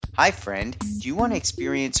Hi, friend. Do you want to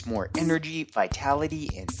experience more energy,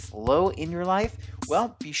 vitality, and flow in your life?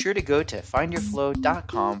 Well, be sure to go to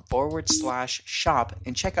findyourflow.com/shop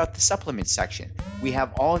and check out the supplements section. We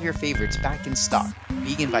have all of your favorites back in stock.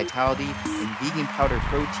 Vegan Vitality and Vegan Powder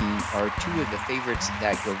Protein are two of the favorites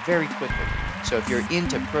that go very quickly. So if you're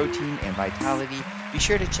into protein and vitality, be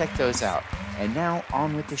sure to check those out. And now,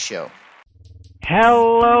 on with the show.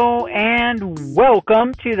 Hello and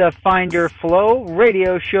welcome to the Find Your Flow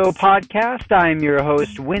radio show podcast. I'm your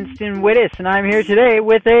host, Winston Wittes, and I'm here today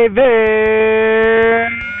with a very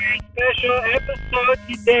special episode.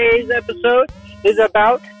 Today's episode is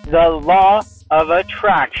about the law of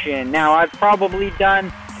attraction. Now, I've probably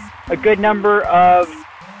done a good number of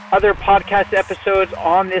other podcast episodes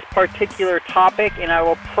on this particular topic, and I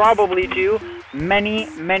will probably do many,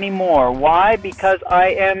 many more. Why? Because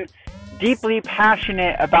I am deeply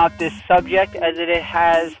passionate about this subject, as it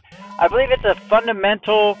has, I believe it's a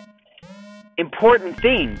fundamental, important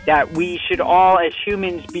thing that we should all as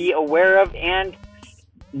humans be aware of and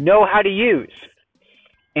know how to use.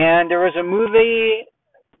 And there was a movie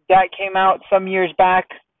that came out some years back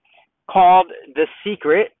called The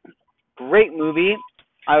Secret. Great movie.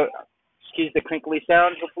 Excuse the crinkly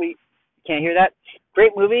sound. Hopefully you can't hear that.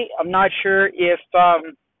 Great movie. I'm not sure if,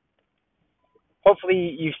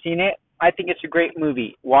 hopefully you've seen it. I think it's a great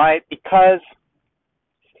movie. Why? Because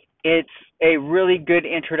it's a really good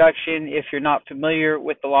introduction if you're not familiar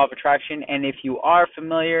with the law of attraction. And if you are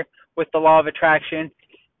familiar with the law of attraction,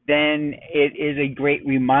 then it is a great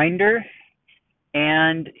reminder.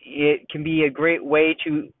 And it can be a great way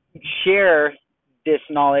to share this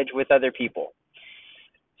knowledge with other people.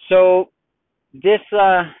 So this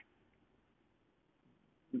law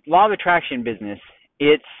of attraction business,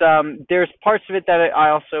 it's there's parts of it that I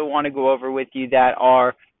also want to go over with you that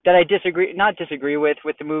I not disagree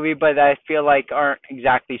with the movie, but that I feel like aren't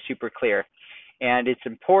exactly super clear. And it's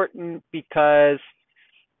important because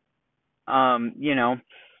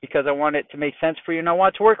because I want it to make sense for you, and I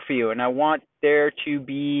want it to work for you, and I want there to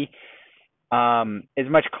be as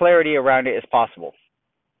much clarity around it as possible.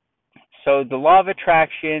 So the law of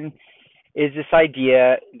attraction is this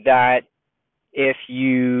idea that if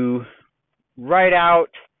you write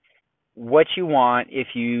out what you want,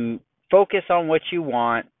 if you focus on what you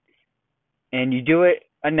want and you do it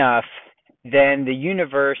enough, then the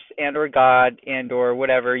universe and or God and or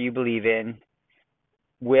whatever you believe in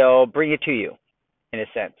will bring it to you, in a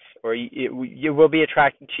sense. Or you will be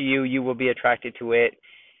attracted to you, you will be attracted to it,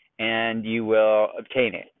 and you will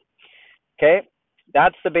obtain it. Okay?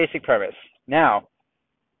 That's the basic premise. Now,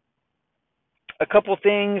 a couple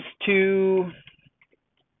things to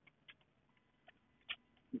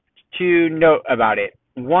note about it.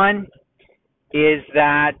 One is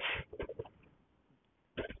that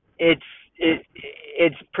it's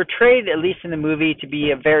portrayed, at least in the movie, to be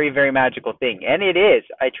a very, very magical thing. And it is.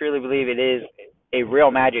 I truly believe it is a real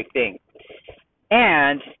magic thing.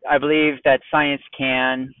 And I believe that science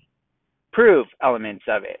can prove elements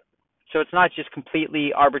of it. So it's not just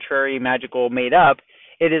completely arbitrary, magical, made up.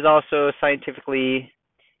 It is also scientifically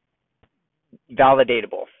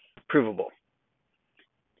validatable, provable.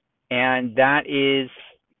 And that is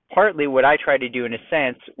partly what I try to do, in a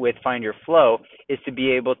sense, with Find Your Flow, is to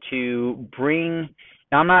be able to bring,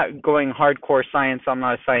 now I'm not going hardcore science, I'm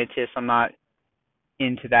not a scientist, I'm not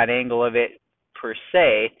into that angle of it per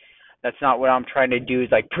se. That's not what I'm trying to do, is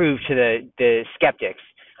like prove to the skeptics.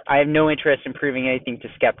 I have no interest in proving anything to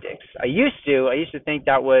skeptics. I used to think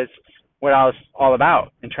that was what I was all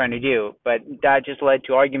about and trying to do, but that just led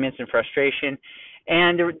to arguments and frustration.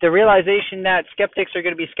 And the realization that skeptics are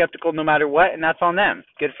going to be skeptical no matter what, and that's on them.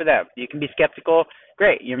 Good for them. You can be skeptical.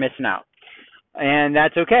 Great. You're missing out. And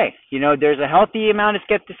that's okay. There's a healthy amount of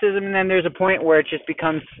skepticism, and then there's a point where it just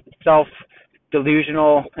becomes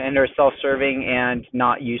self-delusional and or self-serving and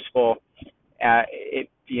not useful,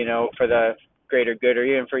 for the greater good or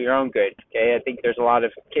even for your own good. Okay. I think there's a lot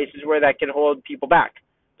of cases where that can hold people back.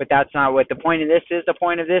 But that's not what the point of this is. The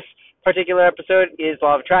point of this particular episode is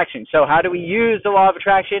law of attraction. So how do we use the law of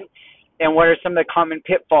attraction, and what are some of the common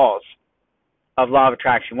pitfalls of law of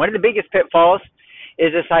attraction? One of the biggest pitfalls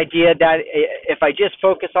is this idea that if I just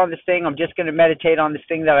focus on this thing, I'm just going to meditate on this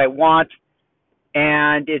thing that I want,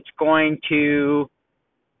 and it's going to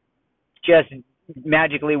just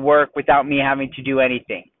magically work without me having to do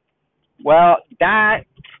anything. Well, that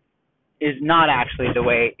is not actually the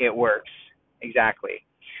way it works exactly.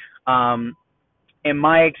 In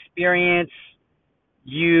my experience,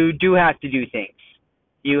 you do have to do things.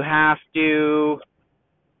 You have to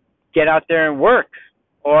get out there and work.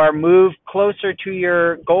 or move closer to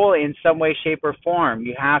your goal in some way, shape, or form.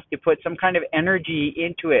 You have to put some kind of energy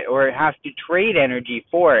into it, or have to trade energy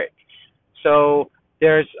for it. So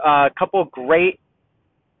there's a couple great,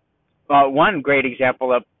 one great example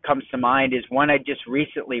that comes to mind is one I just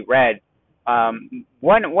recently read.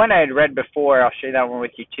 One I had read before. I'll share that one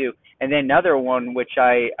with you too. And then another one which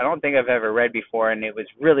I don't think I've ever read before, and it was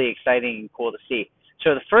really exciting and cool to see.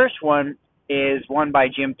 So the first one is one by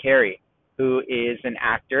Jim Carrey, who is an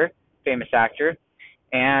actor, famous actor,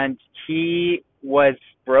 and he was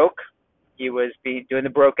broke. He was doing the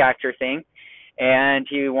broke actor thing, and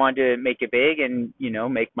he wanted to make it big and,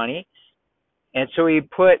 make money. And so him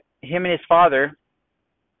and his father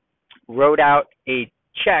wrote out a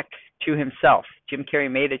check to himself. Jim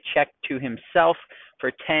Carrey made a check to himself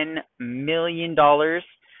for $10 million,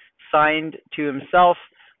 signed to himself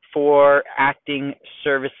for acting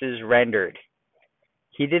services rendered.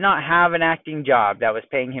 He did not have an acting job that was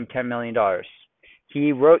paying him $10 million.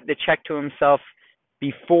 He wrote the check to himself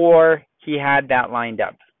before he had that lined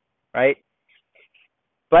up, right?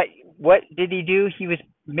 But what did he do? He was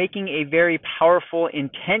making a very powerful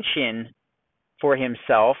intention for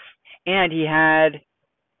himself, and he had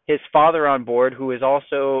his father on board, who was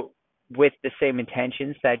also with the same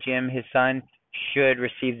intentions that Jim, his son, should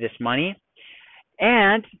receive this money.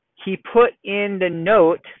 And he put in the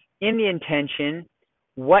note, in the intention,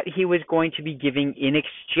 what he was going to be giving in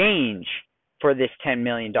exchange for this $10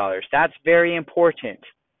 million. That's very important.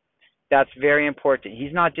 That's very important.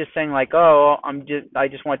 He's not just saying like, oh, I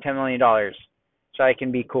just want $10 million so I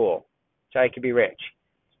can be cool, so I can be rich.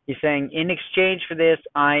 He's saying, in exchange for this,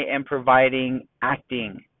 I am providing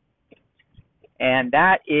acting. And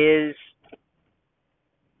that is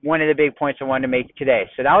one of the big points I wanted to make today.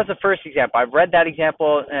 So that was the first example. I've read that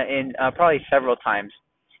example in probably several times.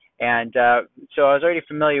 And so I was already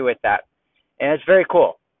familiar with that. And it's very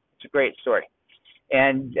cool. It's a great story.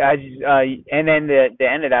 And then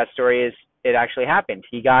the end of that story is it actually happened.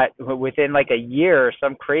 He got, within like a year or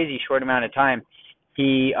some crazy short amount of time,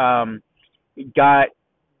 he got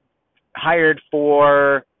hired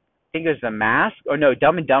for, I think it was The Mask, or no,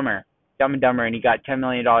 Dumb and Dumber, and he got $10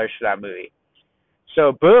 million for that movie.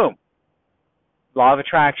 So boom, law of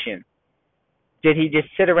attraction. Did he just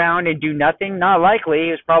sit around and do nothing? Not likely.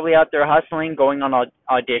 He was probably out there hustling, going on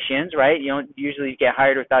auditions, right? You don't usually get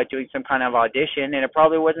hired without doing some kind of audition, and it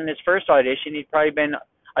probably wasn't his first audition. He'd probably been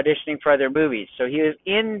auditioning for other movies. So he was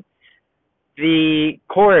in the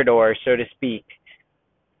corridor, so to speak,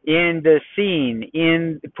 in the scene,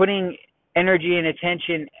 in putting energy and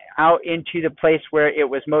attention out into the place where it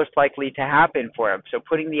was most likely to happen for him. So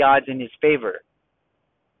putting the odds in his favor.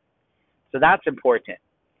 So that's important.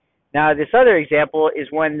 Now, this other example is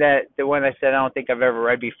the one I said I don't think I've ever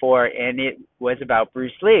read before, and it was about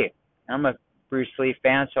Bruce Lee. I'm a Bruce Lee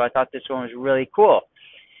fan, so I thought this one was really cool.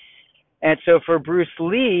 And so for Bruce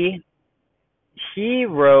Lee, he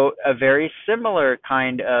wrote a very similar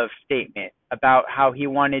kind of statement about how he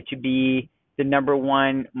wanted to be the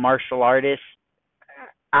 #1 martial artist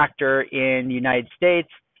actor in the United States.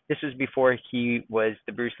 This was before he was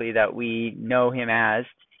the Bruce Lee that we know him as.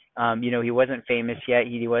 He wasn't famous yet.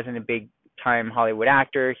 He wasn't a big-time Hollywood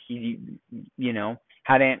actor. He,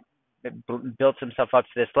 hadn't built himself up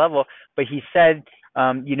to this level. But he said,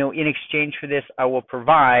 in exchange for this, I will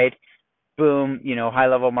provide, boom,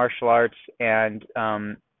 high-level martial arts. And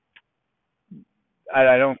I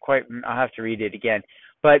don't quite, I'll have to read it again.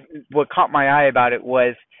 But what caught my eye about it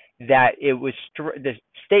was that it was the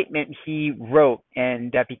statement he wrote,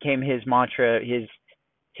 and that became his mantra, his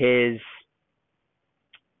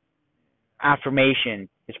affirmation,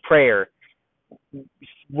 his prayer,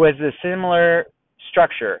 was a similar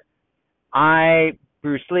structure. I,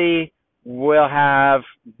 Bruce Lee, will have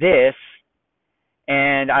this,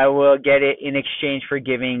 and I will get it in exchange for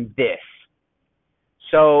giving this.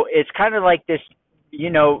 So it's kind of like this,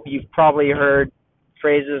 you've probably heard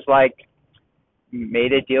phrases like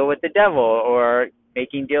made a deal with the devil, or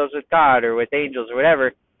making deals with God or with angels or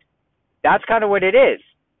whatever. That's kind of what it is,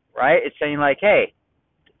 right? It's saying like, hey,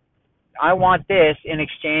 I want this, in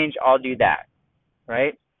exchange I'll do that,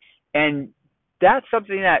 right? And that's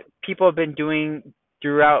something that people have been doing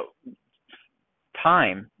throughout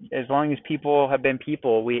time. As long as people have been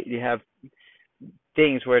people, we have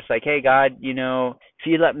things where it's like, hey, God, if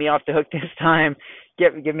you let me off the hook this time,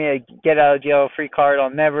 give me a get out of jail free card, I'll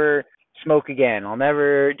never smoke again, I'll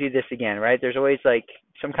never do this again, right? There's always like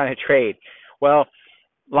some kind of trade. Well,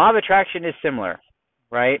 law of attraction is similar,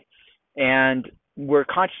 right? And we're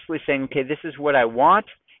consciously saying, okay, this is what I want,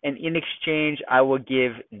 and in exchange I will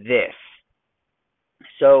give this.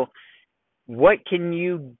 So what can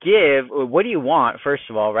you give, or what do you want, first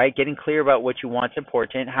of all, right? Getting clear about what you want is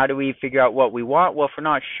important. How do we figure out what we want? Well, if we're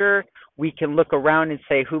not sure, we can look around and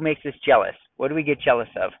say, who makes us jealous? What do we get jealous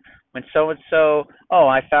of? When so-and-so, oh,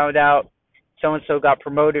 I found out so-and-so got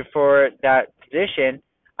promoted for that position,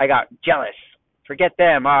 I got jealous. Forget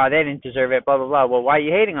them. Oh, they didn't deserve it, blah, blah, blah. Well, why are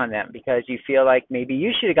you hating on them? Because you feel like maybe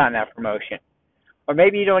you should have gotten that promotion. Or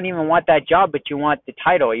maybe you don't even want that job, but you want the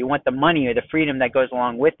title, or you want the money or the freedom that goes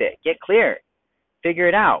along with it. Get clear. Figure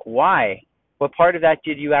it out. Why? What part of that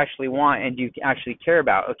did you actually want and do you actually care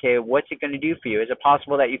about? Okay, what's it going to do for you? Is it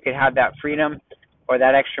possible that you could have that freedom or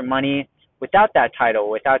that extra money without that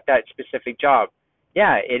title, without that specific job?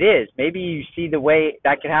 Yeah, it is. Maybe you see the way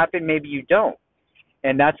that could happen, maybe you don't.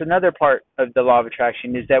 And that's another part of the law of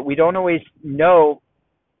attraction, is that we don't always know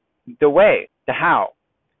the way, the how.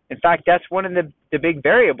 In fact, that's one of the big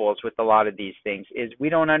variables with a lot of these things, is we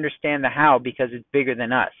don't understand the how because it's bigger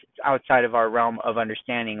than us. It's outside of our realm of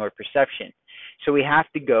understanding or perception. So we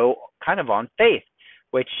have to go kind of on faith,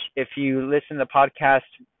 which if you listen to the podcast,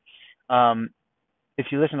 if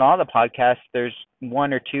you listen to all the podcasts, there's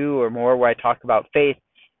one or two or more where I talk about faith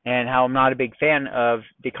and how I'm not a big fan of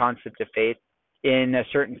the concept of faith in a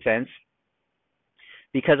certain sense,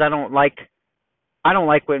 because I don't like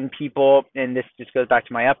when people, and this just goes back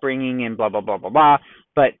to my upbringing and blah, blah, blah, blah, blah,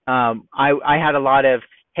 but I had a lot of,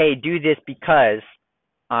 hey, do this because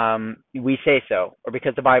we say so, or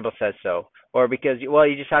because the Bible says so, or because, well,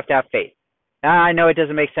 you just have to have faith. I know it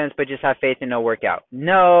doesn't make sense, but just have faith and it'll work out.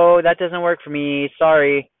 No, that doesn't work for me.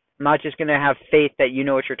 Sorry. I'm not just going to have faith that you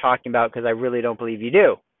know what you're talking about, because I really don't believe you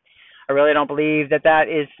do. I really don't believe that that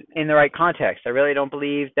is in the right context. I really don't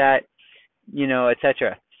believe that,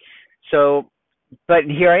 etc. So, but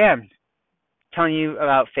here I am telling you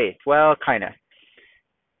about faith. Well, kind of.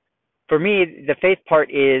 For me, the faith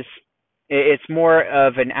part is, it's more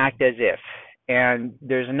of an act as if. And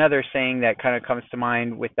there's another saying that kind of comes to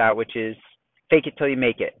mind with that, which is fake it till you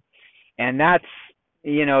make it. And that's,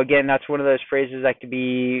 again, that's one of those phrases that could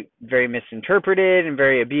be very misinterpreted and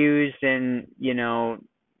very abused, and,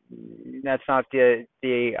 that's not the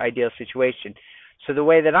ideal situation. So the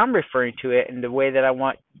way that I'm referring to it, and the way that I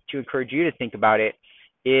want to encourage you to think about it,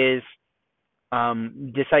 is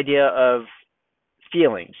this idea of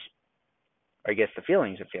feelings, or I guess the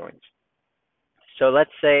feelings of feelings. So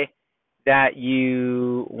let's say that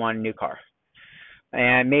you want a new car,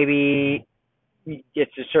 and maybe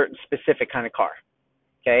it's a certain specific kind of car,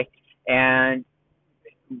 okay? And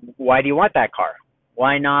why do you want that car?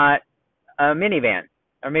 Why not a minivan?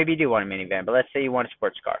 Or maybe you do want a minivan, but let's say you want a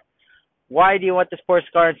sports car. Why do you want the sports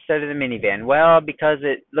car instead of the minivan? Well, because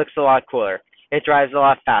it looks a lot cooler. It drives a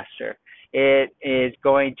lot faster. It is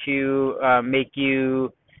going to make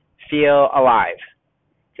you feel alive,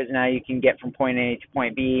 because now you can get from point A to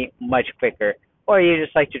point B much quicker. Or you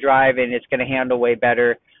just like to drive and it's going to handle way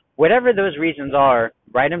better. Whatever those reasons are,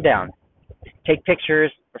 write them down. Take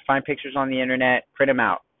pictures or find pictures on the internet, print them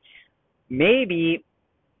out. Maybe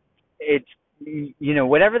it's,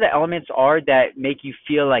 whatever the elements are that make you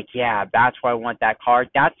feel like, yeah, that's why I want that car,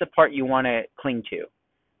 that's the part you want to cling to.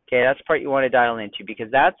 Okay, that's the part you want to dial into,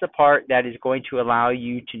 because that's the part that is going to allow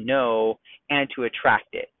you to know and to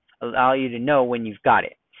attract it, allow you to know when you've got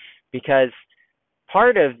it. Because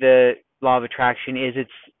part of the law of attraction is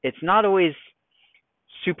it's not always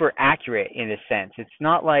super accurate in a sense. It's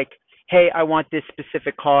not like, hey, I want this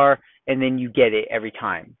specific car, and then you get it every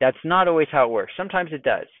time. That's not always how it works. Sometimes it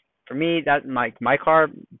does. For me, that my car,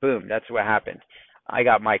 boom, that's what happened. I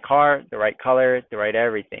got my car, the right color, the right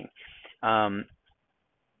everything.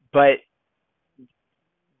 But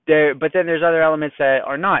then there's other elements that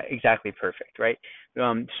are not exactly perfect, right?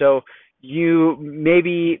 So you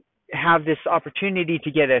maybe have this opportunity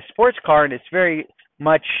to get a sports car, and it's very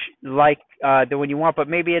much like the one you want, but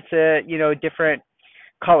maybe it's a different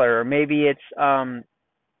color, or maybe it's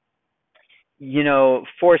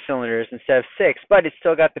 4 cylinders instead of 6, but it's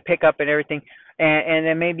still got the pickup and everything. And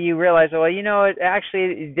then maybe you realize, well,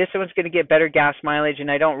 actually this one's going to get better gas mileage,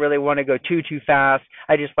 and I don't really want to go too fast.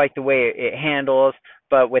 I just like the way it handles,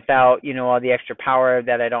 but without, all the extra power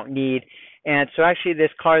that I don't need. And so actually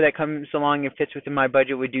this car that comes along and fits within my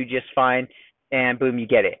budget would do just fine, and boom, you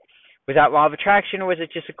get it. Was that law of attraction, or was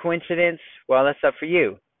it just a coincidence? Well, that's up for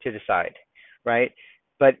you to decide, right?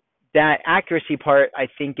 But that accuracy part, I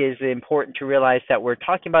think, is important to realize, that we're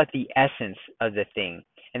talking about the essence of the thing.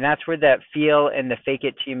 And that's where that feel and the fake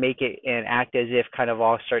it till you make it and act as if kind of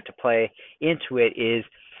all start to play into it. Is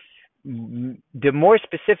the more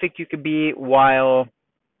specific you could be while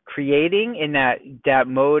creating in that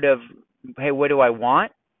mode of, hey, what do I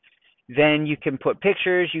want? then you can put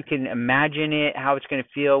pictures, you can imagine it, how it's going to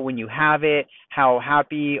feel when you have it, how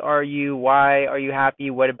happy are you, why are you happy,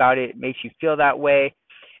 what about it makes you feel that way,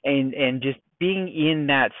 and just being in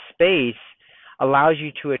that space allows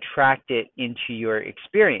you to attract it into your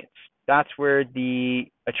experience. That's where the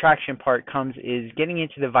attraction part comes, is getting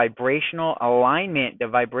into the vibrational alignment, the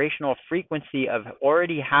vibrational frequency of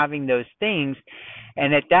already having those things.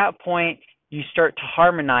 And at that point, you start to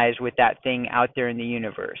harmonize with that thing out there in the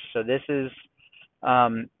universe. So this is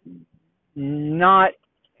not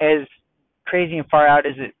as crazy and far out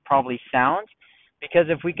as it probably sounds, because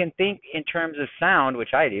if we can think in terms of sound,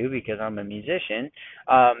 which I do because I'm a musician,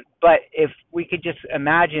 but if we could just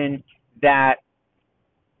imagine that,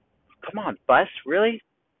 come on, bus, really?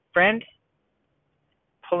 Friend?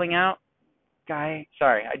 Pulling out? Guy?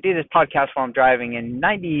 Sorry, I do this podcast while I'm driving, and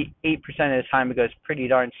 98% of the time it goes pretty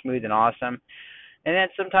darn smooth and awesome. And then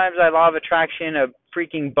sometimes I law of attraction a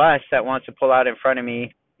freaking bus that wants to pull out in front of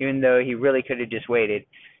me, even though he really could have just waited.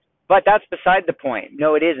 But that's beside the point.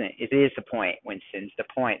 No, it isn't. It is the point, Winston. It's the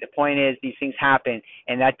point. The point is these things happen,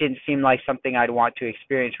 and that didn't seem like something I'd want to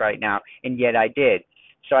experience right now, and yet I did.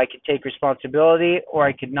 So I could take responsibility or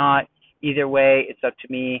I could not. Either way, it's up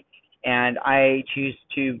to me, and I choose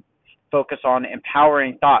to focus on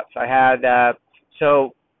empowering thoughts. I had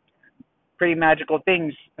so pretty magical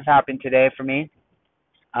things have happened today for me,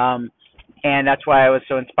 and that's why I was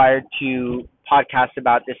so inspired to podcast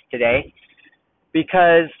about this today,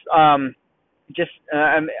 because just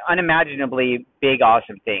unimaginably big,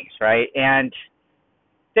 awesome things, right? And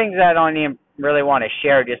things that I don't even really want to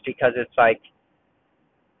share just because it's like,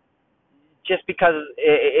 just because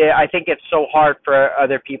I think it's so hard for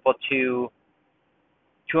other people to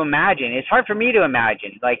imagine. It's hard for me to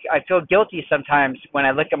imagine. Like, I feel guilty sometimes when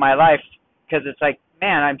I look at my life, because it's like,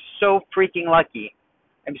 man, I'm so freaking lucky.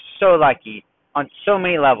 I'm so lucky on so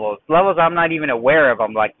many levels I'm not even aware of.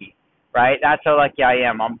 I'm lucky, right? That's how lucky I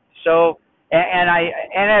am. I'm so,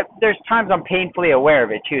 there's times I'm painfully aware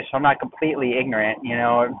of it too, so I'm not completely ignorant,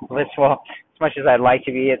 blissful as much as I'd like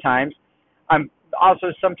to be at times. I'm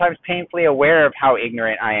also sometimes painfully aware of how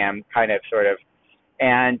ignorant I am, kind of, sort of,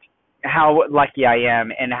 and how lucky I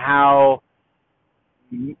am, and how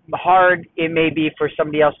hard it may be for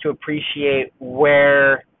somebody else to appreciate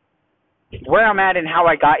where I'm at and how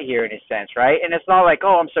I got here, in a sense, right? And it's not like,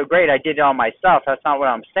 oh, I'm so great, I did it all myself. That's not what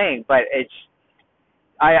I'm saying, but it's,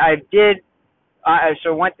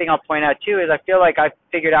 so one thing I'll point out too is I feel like I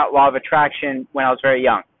figured out law of attraction when I was very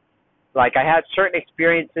young. Like, I had certain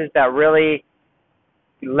experiences that really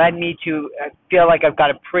led me to feel like I've got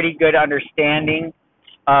a pretty good understanding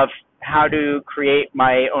of how to create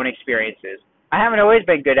my own experiences. I haven't always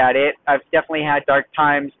been good at it. I've definitely had dark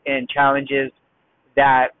times and challenges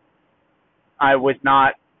that I was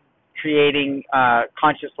not creating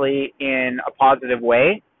consciously in a positive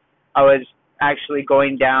way. I was actually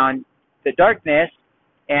going down the darkness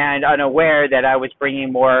and unaware that I was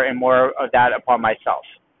bringing more and more of that upon myself.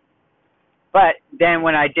 But then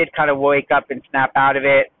when I did kind of wake up and snap out of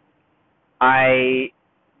it, I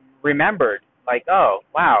remembered, like, oh,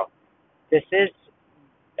 wow,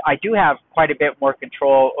 I do have quite a bit more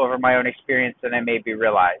control over my own experience than I maybe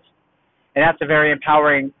realized. And that's a very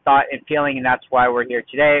empowering thought and feeling, and that's why we're here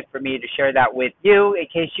today, for me to share that with you in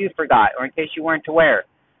case you forgot or in case you weren't aware.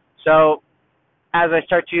 So as I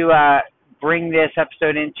start to bring this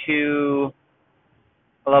episode into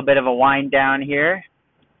a little bit of a wind down here,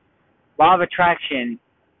 law of attraction,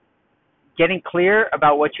 getting clear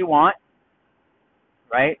about what you want,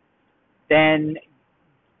 right? Then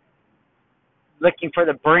looking for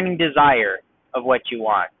the burning desire of what you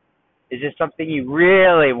want. Is this something you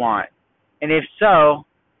really want? And if so,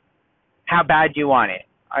 how bad do you want it?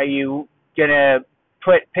 Are you going to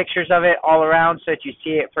put pictures of it all around so that you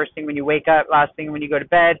see it first thing when you wake up, last thing when you go to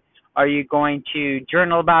bed? Are you going to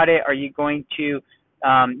journal about it? Are you going to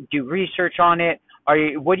do research on it?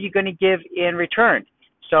 What are you going to give in return?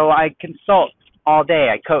 So I consult all day.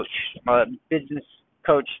 I coach. I'm a business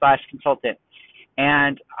coach / consultant.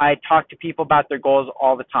 And I talk to people about their goals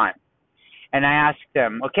all the time. And I ask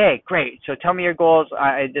them, okay, great. So tell me your goals.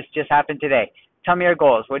 This just happened today. Tell me your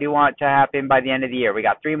goals. What do you want to happen by the end of the year? We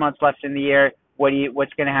got 3 months left in the year.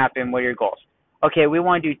 What's going to happen? What are your goals? Okay, we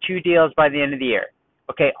want to do 2 deals by the end of the year.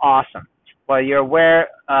 Okay, awesome. Well, you're aware,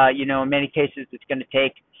 in many cases it's going to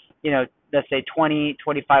take, let's say 20,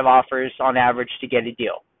 25 offers on average to get a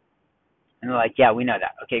deal. And they're like, yeah, we know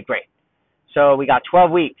that. Okay, great. So we got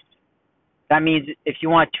 12 weeks. That means if you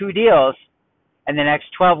want 2 deals in the next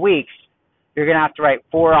 12 weeks, you're going to have to write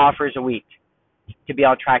 4 offers a week to be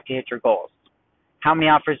on track to hit your goals. How many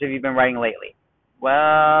offers have you been writing lately?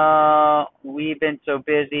 Well, we we've been so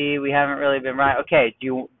busy. We haven't really been right. Okay,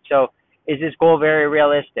 so is this goal very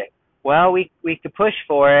realistic? Well, we could push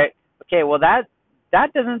for it. Okay, well that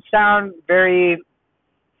doesn't sound very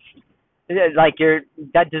like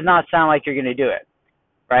that does not sound like you're going to do it,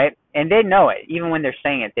 right? And they know it. Even when they're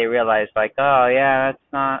saying it, they realize like, oh yeah, that's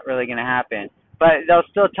not really going to happen. But they'll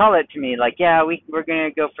still tell it to me like, yeah, we're going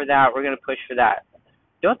to go for that. We're going to push for that.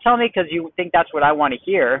 Don't tell me because you think that's what I want to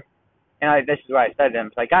hear. And this is what I said to them.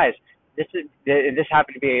 It's like, guys, this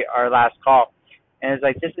happened to be our last call, and it's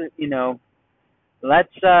like, this is,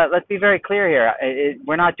 let's be very clear here.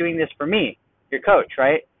 We're not doing this for me, your coach,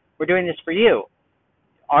 right? We're doing this for you.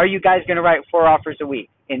 Are you guys going to write 4 offers a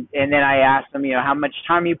week? And then I asked them, how much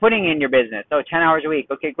time are you putting in your business? Oh, 10 hours a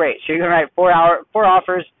week. Okay, great. So you're going to write 4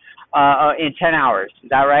 offers in 10 hours. Is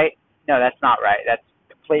that right? No, that's not right. That's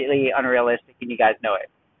completely unrealistic, and you guys know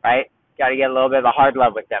it, right? Got to get a little bit of a hard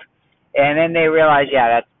love with them. And then they realize, yeah,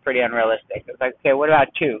 that's pretty unrealistic. It's like, okay, what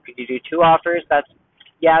about 2? Could you do 2 offers? That's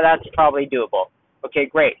probably doable. Okay,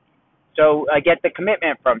 great. So I get the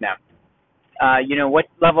commitment from them. What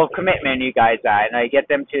level of commitment are you guys at? And I get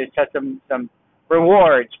them to set some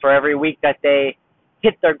rewards for every week that they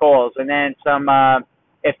hit their goals, and then some,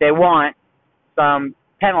 if they want, some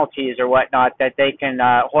penalties or whatnot that they can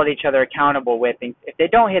hold each other accountable with if they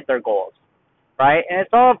don't hit their goals, right? And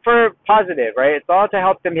it's all for positive, right? It's all to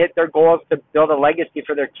help them hit their goals to build a legacy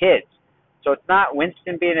for their kids. So it's not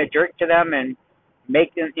Winston being a jerk to them and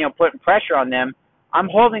making, putting pressure on them. I'm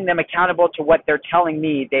holding them accountable to what they're telling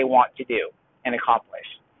me they want to do and accomplish.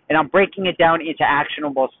 And I'm breaking it down into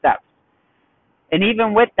actionable steps. And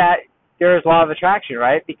even with that, there's law of attraction,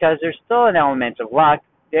 right? Because there's still an element of luck.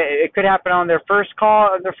 It could happen on their first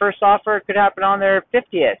call, their first offer. It could happen on their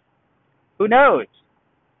 50th. Who knows?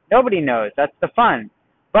 Nobody knows. That's the fun.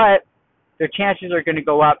 But their chances are going to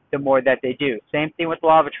go up the more that they do. Same thing with the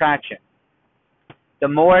law of attraction. The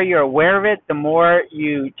more you're aware of it, the more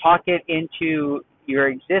you talk it into your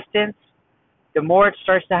existence, the more it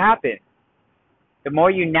starts to happen. The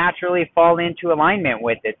more you naturally fall into alignment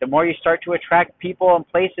with it, the more you start to attract people and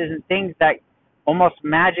places and things that almost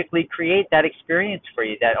magically create that experience for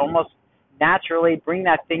you, that almost naturally bring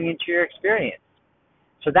that thing into your experience.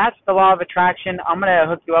 So that's the law of attraction. I'm going to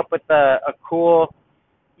hook you up with a cool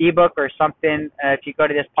ebook or something. If you go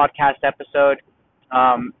to this podcast episode,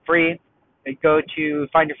 free, go to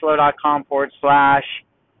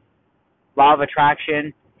findyourflow.com/law of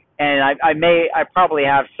attraction. And I probably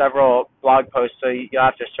have several blog posts, so you'll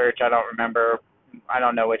have to search. I don't remember. I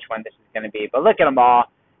don't know which one this is going to be, but look at them all.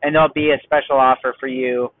 And there'll be a special offer for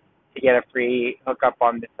you to get a free hookup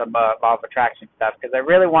on some law of attraction stuff, because I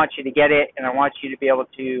really want you to get it, and I want you to be able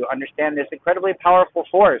to understand this incredibly powerful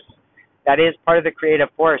force that is part of the creative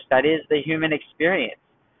force, that is the human experience.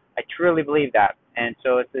 I truly believe that. And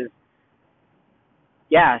so this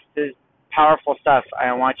is powerful stuff.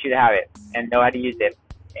 I want you to have it and know how to use it,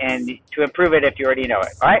 and to improve it if you already know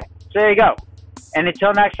it. All right? So there you go. And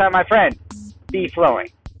until next time, my friend, be flowing.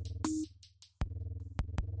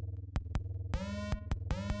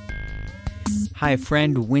 Hi,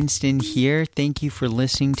 friend, Winston here. Thank you for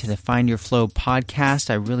listening to the Find Your Flow podcast.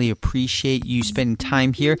 I really appreciate you spending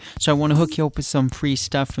time here. So I want to hook you up with some free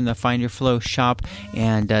stuff from the Find Your Flow shop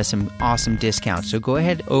and some awesome discounts. So go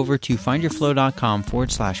ahead over to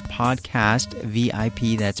findyourflow.com/podcast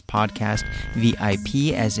VIP. That's podcast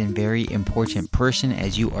VIP, as in very important person,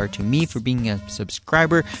 as you are to me, for being a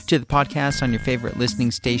subscriber to the podcast on your favorite listening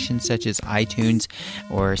stations such as iTunes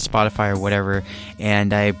or Spotify or whatever.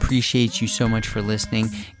 And I appreciate you so much for listening.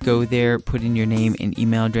 Go there, put in your name and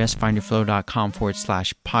email address,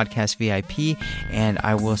 findyourflow.com/podcast VIP, and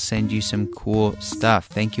I will send you some cool stuff.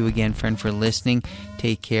 Thank you again, friend, for listening.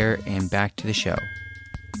 Take care, and back to the show.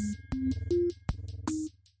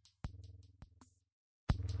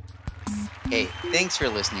 Hey, thanks for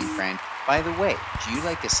listening, friend. By the way, do you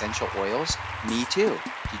like essential oils? Me too.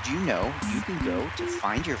 Did you know you can go to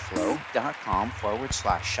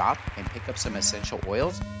findyourflow.com/shop and pick up some essential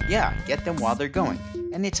oils? Yeah, get them while they're going.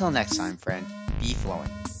 And until next time, friend, be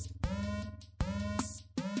flowing.